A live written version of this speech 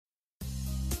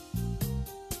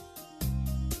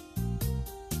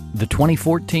the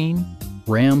 2014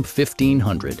 Ram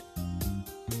 1500.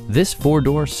 This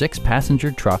four-door,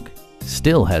 six-passenger truck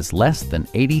still has less than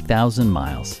 80,000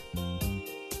 miles.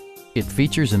 It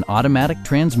features an automatic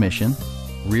transmission,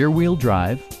 rear-wheel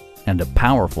drive, and a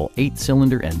powerful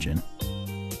 8-cylinder engine.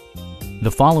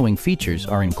 The following features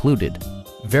are included: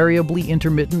 variably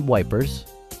intermittent wipers,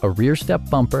 a rear step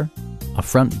bumper, a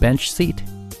front bench seat,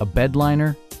 a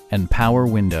bedliner, and power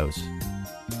windows.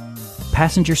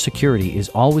 Passenger security is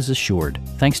always assured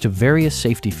thanks to various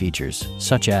safety features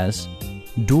such as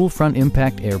dual front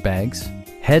impact airbags,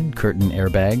 head curtain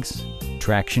airbags,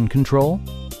 traction control,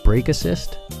 brake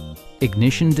assist,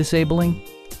 ignition disabling,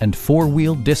 and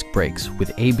four-wheel disc brakes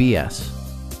with ABS.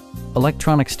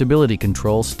 Electronic stability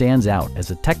control stands out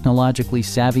as a technologically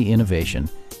savvy innovation,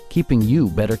 keeping you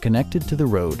better connected to the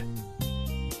road.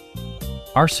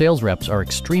 Our sales reps are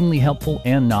extremely helpful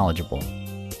and knowledgeable.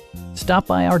 Stop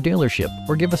by our dealership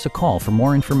or give us a call for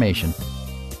more information.